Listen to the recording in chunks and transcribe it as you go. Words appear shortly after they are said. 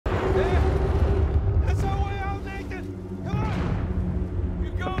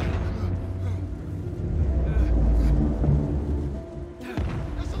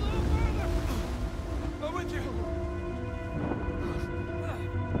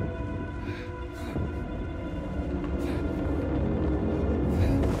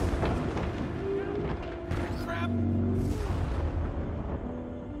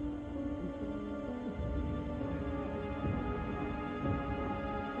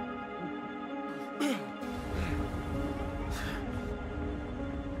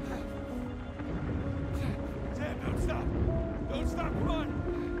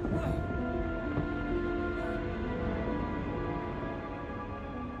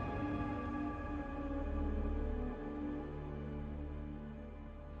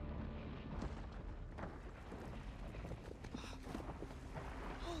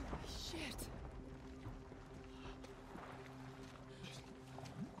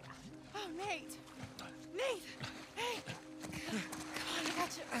Nate! Nate! Hey! Come on, I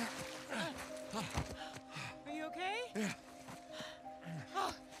got you. Are you okay? Yeah.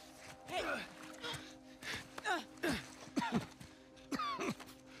 Oh, hey!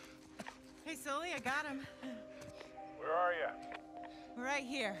 Hey, Sully, I got him. Where are you? We're right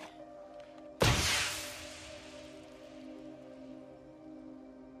here.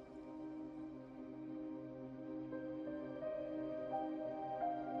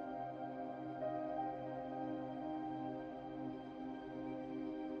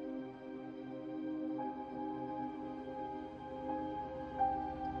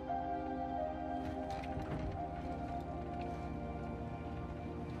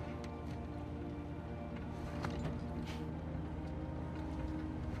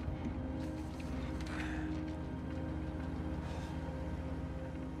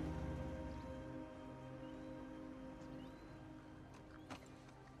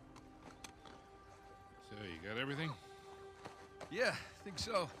 So, you got everything? Yeah, I think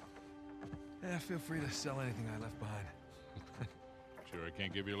so. Yeah, feel free to sell anything I left behind. Sure I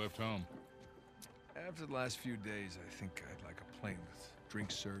can't give you a lift home. After the last few days, I think I'd like a plane with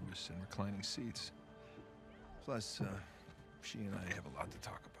drink service and reclining seats. Plus, she and I have a lot to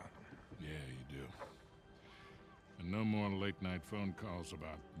talk about. Yeah, you do. And no more late-night phone calls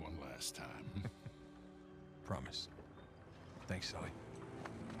about one last time. Promise. Thanks, Sully.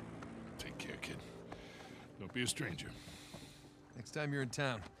 Take care, kid. Don't be a stranger. Next time you're in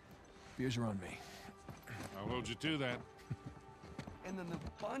town, beers are on me. I'll hold you to that. And then the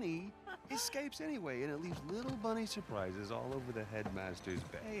bunny escapes anyway, and it leaves little bunny surprises all over the headmaster's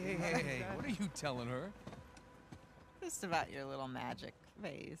bed. Hey, what are you telling her? Just about your little magic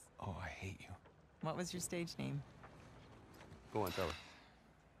phase. Oh, I hate you. What was your stage name? Go on, tell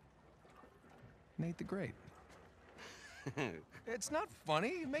Nate the Great. her. It's not funny.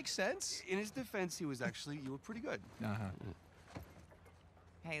 It makes sense. In his defense, you were pretty good.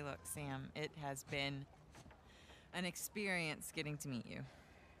 Hey, look, Sam, it has been an experience getting to meet you.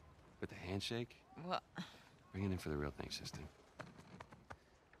 But the handshake, Well, bring it in for the real thing, sister.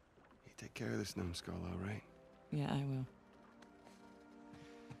 You take care of this numbskull, all right? yeah, I will.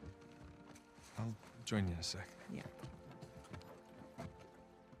 I'll join you in a sec. Yeah.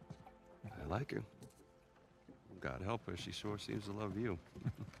 I like her. God help her, she sure seems to love you.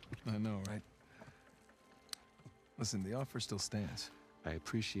 I know, right? Listen, the offer still stands. I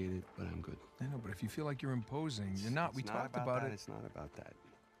appreciate it, but I'm good. I know, but if you feel like you're imposing, you're not. We It's not talked about that, it. It's not about that.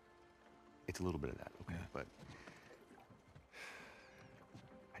 It's a little bit of that, okay? Yeah. But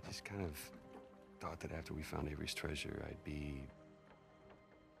I just kind of thought that after we found Avery's treasure, I'd be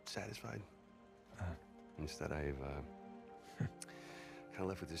satisfied. Instead, I've kind of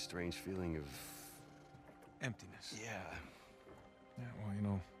left with this strange feeling of Emptiness. yeah. Yeah, well, you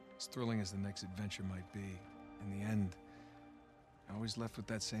know, as thrilling as the next adventure might be, in the end, I always left with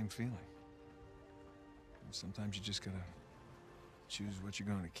that same feeling. And sometimes you just gotta choose what you're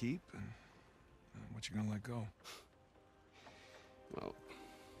gonna keep and what you're gonna let go. Well,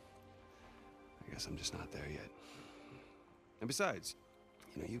 I guess I'm just not there yet. And besides,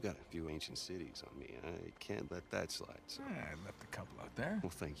 you know, you got a few ancient cities on me. I can't let that slide. So. Yeah, I left a couple out there.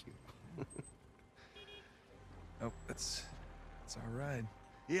 Well, thank you. Oh, that's our ride.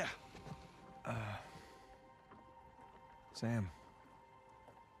 Yeah. Sam,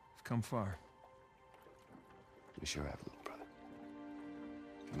 you've come far. We sure have, little brother.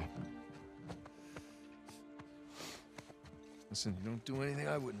 Come here. Listen, you don't do anything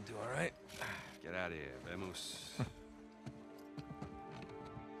I wouldn't do, all right? Get out of here, vamos.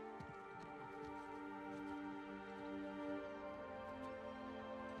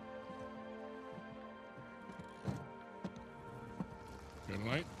 Good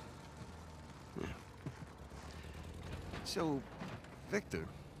night. So, Victor,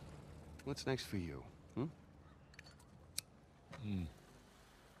 what's next for you?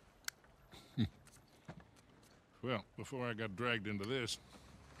 Well, before I got dragged into this,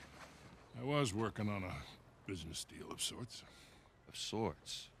 I was working on a business deal of sorts. Of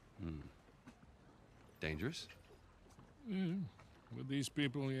sorts. Dangerous? With these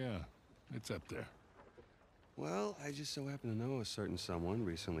people, yeah. It's up there. Well, I just so happen to know a certain someone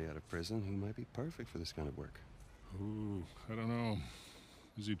recently out of prison who might be perfect for this kind of work. Ooh, I don't know.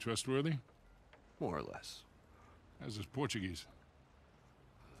 Is he trustworthy? More or less. How's his Portuguese?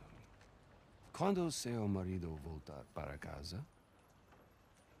 Quando seu marido volta para casa?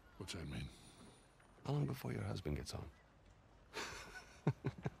 What's that mean? How long before your husband gets home?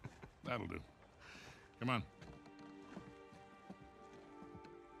 That'll do. Come on.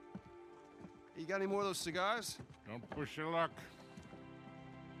 You got any more of those cigars? Don't push your luck.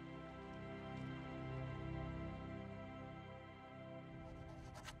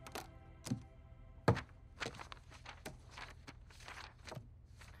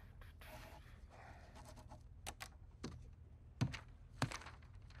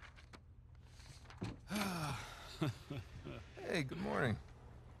 Hey, good morning.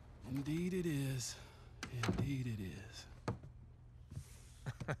 Indeed it is. Indeed it is.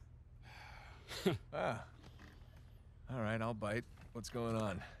 Ah. All right, I'll bite. What's going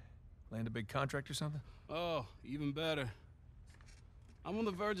on? Land a big contract or something? Oh, even better. I'm on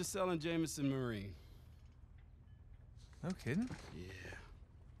the verge of selling Jameson Marine. No kidding? Yeah.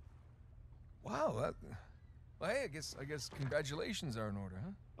 Wow, well, hey, I guess congratulations are in order,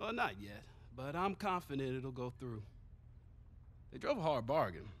 huh? Well, not yet, but I'm confident it'll go through. They drove a hard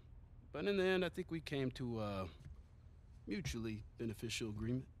bargain, but in the end, I think we came to a mutually beneficial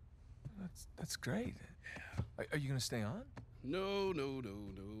agreement. That's great. Are you gonna stay on? No.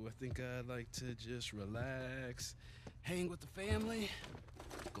 I think I'd like to just relax, hang with the family,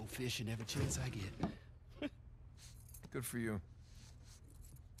 go fishing every chance I get. Good for you.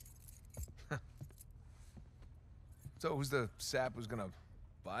 So who's the sap who's gonna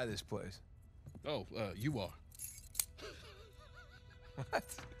buy this place? Oh, you are. What?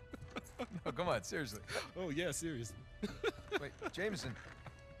 No, come on, seriously. Oh, yeah, seriously. Wait, Jameson.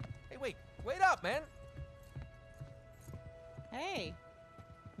 Hey, wait up, man. Hey.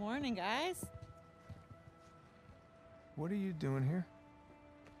 Morning, guys. What are you doing here?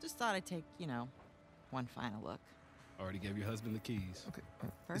 Just thought I'd take, one final look. Already gave your husband the keys. Okay.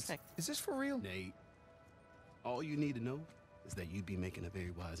 Perfect. Is this for real? Nate, all you need to know is that you'd be making a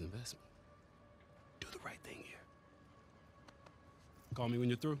very wise investment. Do the right thing here. Call me when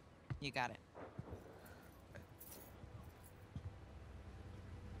you're through. You got it.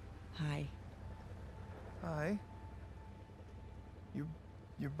 Hi. Hi.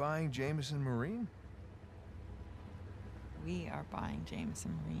 You're buying Jameson Marine? We are buying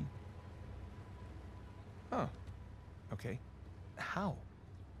Jameson Marine. Oh. Okay. How?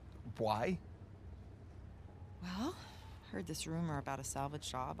 Why? Well, heard this rumor about a salvage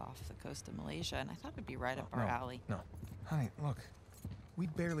job off the coast of Malaysia, and I thought it'd be right up our alley. No. Honey, look. We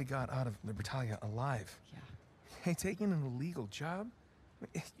barely got out of Libertalia alive. Yeah. Hey, taking an illegal job?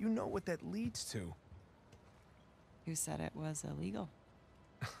 You know what that leads to. Who said it was illegal?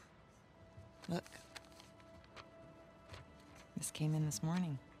 Look. This came in this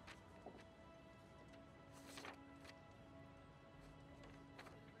morning.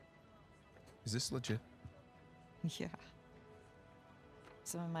 Is this legit? Yeah.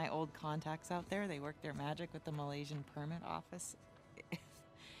 Some of my old contacts out there, they worked their magic with the Malaysian permit office.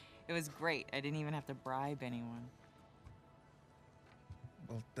 It was great. I didn't even have to bribe anyone.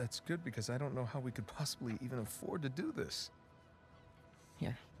 Well, that's good because I don't know how we could possibly even afford to do this.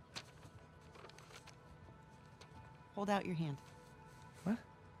 Here. Hold out your hand. What?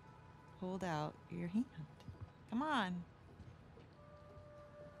 Hold out your hand. Come on.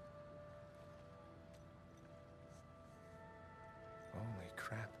 Holy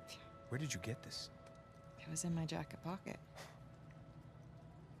crap. Where did you get this? It was in my jacket pocket.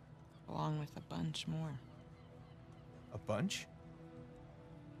 Along with a bunch more. A bunch?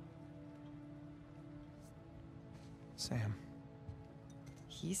 Sam.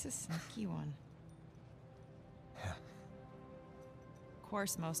 He's a sneaky one. Yeah. Of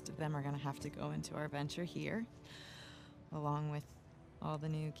course, most of them are gonna have to go into our venture here, along with all the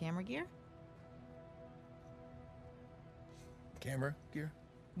new camera gear. Camera gear?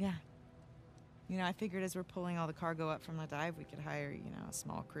 Yeah. I figured as we're pulling all the cargo up from the dive, we could hire, a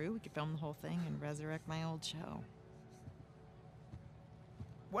small crew. We could film the whole thing and resurrect my old show.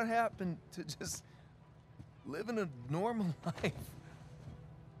 What happened to just living a normal life?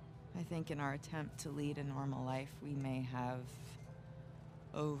 I think in our attempt to lead a normal life, we may have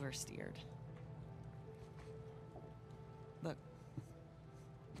oversteered. Look,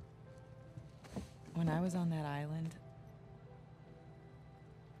 when I was on that island,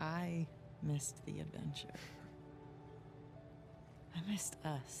 I missed the adventure. I missed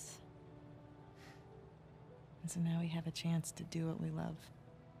us. And so now we have a chance to do what we love.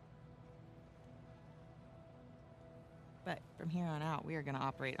 But from here on out, we are going to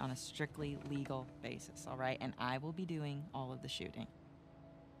operate on a strictly legal basis, all right? And I will be doing all of the shooting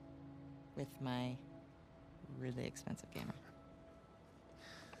with my really expensive camera.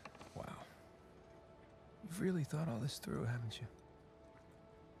 Wow. You've really thought all this through, haven't you?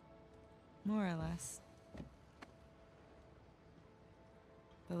 More or less.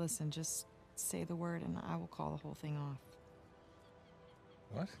 But listen, just say the word and I will call the whole thing off.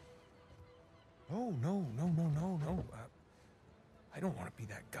 What? Oh, no. I don't want to be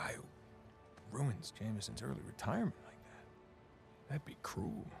that guy who ruins Jameson's early retirement like that. That'd be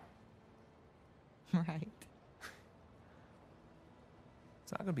cruel. Right.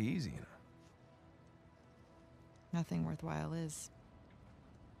 It's not gonna be easy, Nothing worthwhile is.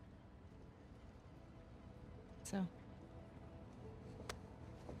 So,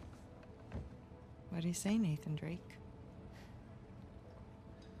 what do you say, Nathan Drake?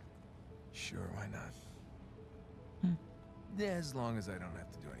 Sure, why not? Hmm. Yeah, as long as I don't have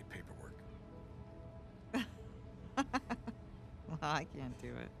to do any paperwork. Well, I can't do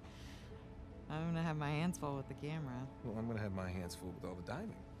it. I'm gonna have my hands full with the camera. Well, I'm gonna have my hands full with all the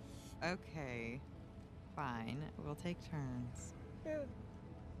diving. Okay, fine. We'll take turns. Yeah.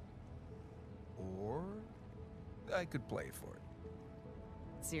 Or I could play for it.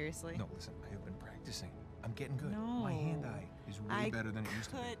 Seriously? No, listen, I have been practicing. I'm getting good. No. My hand-eye is way better than it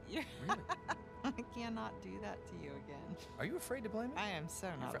used to be. Really? I cannot do that to you again. Are you afraid to play me? I am so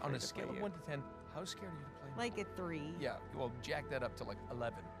not afraid On a to scale play of you. 1 to 10, how scared are you to play me? Like a 3. Yeah, well, jack that up to like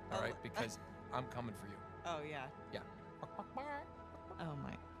 11, all right? Oh. Because I'm coming for you. Oh, yeah. Yeah. Oh,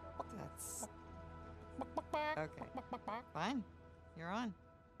 my. That's... Okay. Fine. You're on.